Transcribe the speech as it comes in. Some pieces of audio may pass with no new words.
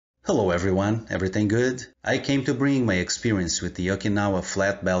Hello everyone, everything good? I came to bring my experience with the Okinawa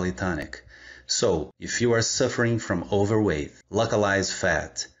Flat Belly Tonic. So, if you are suffering from overweight, localized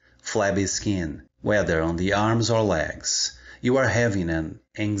fat, flabby skin, whether on the arms or legs, you are having an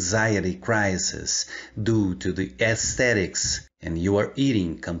anxiety crisis due to the aesthetics and you are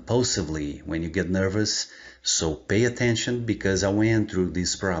eating compulsively when you get nervous, so pay attention because I went through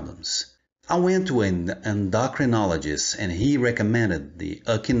these problems. I went to an endocrinologist and he recommended the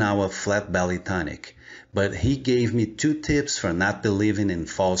Okinawa Flat Belly Tonic, but he gave me 2 tips for not believing in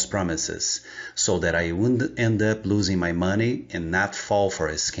false promises so that I wouldn't end up losing my money and not fall for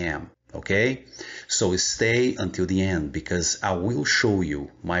a scam. Okay? So stay until the end because I will show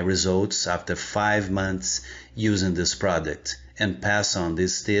you my results after 5 months using this product and pass on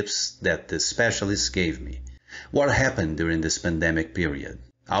these tips that the specialist gave me. What happened during this pandemic period?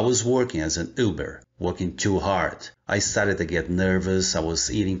 I was working as an Uber, working too hard. I started to get nervous, I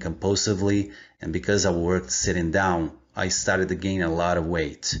was eating compulsively, and because I worked sitting down, I started to gain a lot of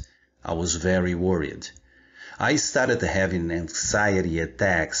weight. I was very worried. I started having anxiety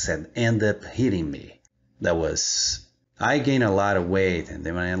attacks that ended up hitting me. I gained a lot of weight, and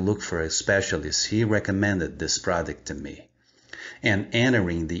then when I looked for a specialist, he recommended this product to me. And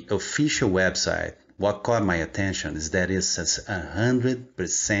entering the official website, what caught my attention is that it's a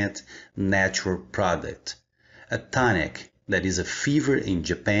 100% natural product, a tonic that is a fever in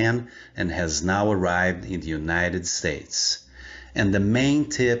Japan and has now arrived in the United States. And the main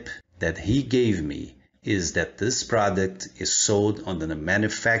tip that he gave me is that this product is sold on the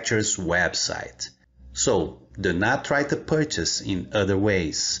manufacturer's website. So do not try to purchase in other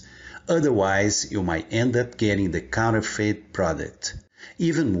ways. Otherwise, you might end up getting the counterfeit product.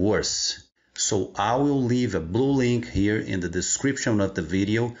 Even worse. So I will leave a blue link here in the description of the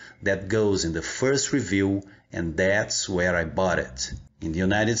video that goes in the first review, and that's where I bought it. In the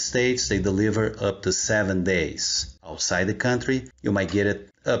United States, they deliver up to 7 days. Outside the country, you might get it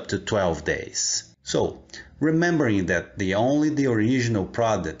up to 12 days. So, remembering that the original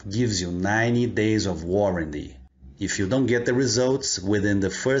product gives you 90 days of warranty. If you don't get the results within the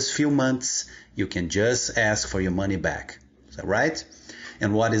first few months, you can just ask for your money back. Is that right?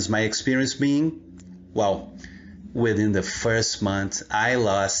 And what is my experience being? Well, within the first month, I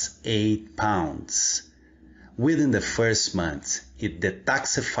lost 8 pounds. Within the first month, it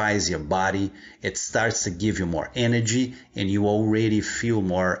detoxifies your body, it starts to give you more energy, and you already feel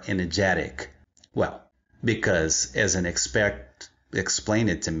more energetic. Well, because as an expert explained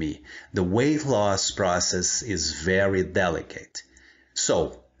it to me, the weight loss process is very delicate.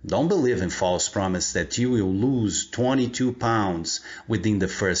 So, don't believe in false promise that you will lose 22 pounds within the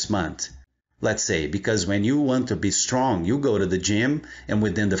first month. Let's say, because when you want to be strong, you go to the gym and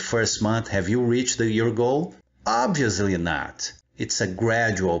within the first month, have you reached your goal? Obviously not. It's a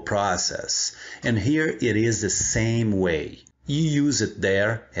gradual process. And here it is the same way. You use it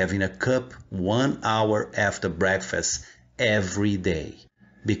there, having a cup 1 hour after breakfast every day.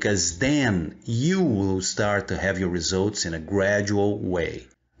 Because then you will start to have your results in a gradual way.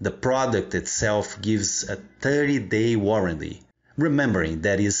 The product itself gives a 30-day warranty, remembering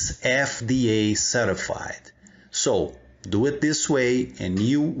that it's FDA certified. So, do it this way and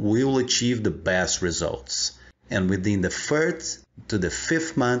you will achieve the best results. And within the 1st to the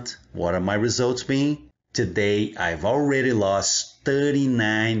 5th month, what are my results being? Today, I've already lost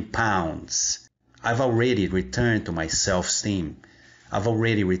 39 pounds. I've already returned to my self-esteem. I've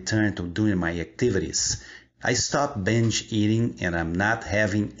already returned to doing my activities. I stopped binge eating and I'm not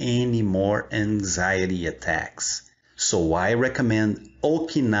having any more anxiety attacks. So I recommend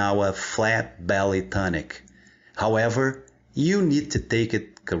Okinawa Flat Belly Tonic. However, you need to take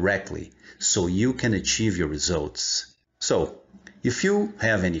it correctly so you can achieve your results. So, if you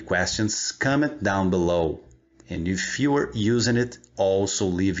have any questions, comment down below. And if you are using it, also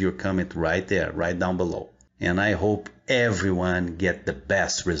leave your comment right there, right down below. And I hope everyone get the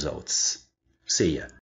best results. See ya.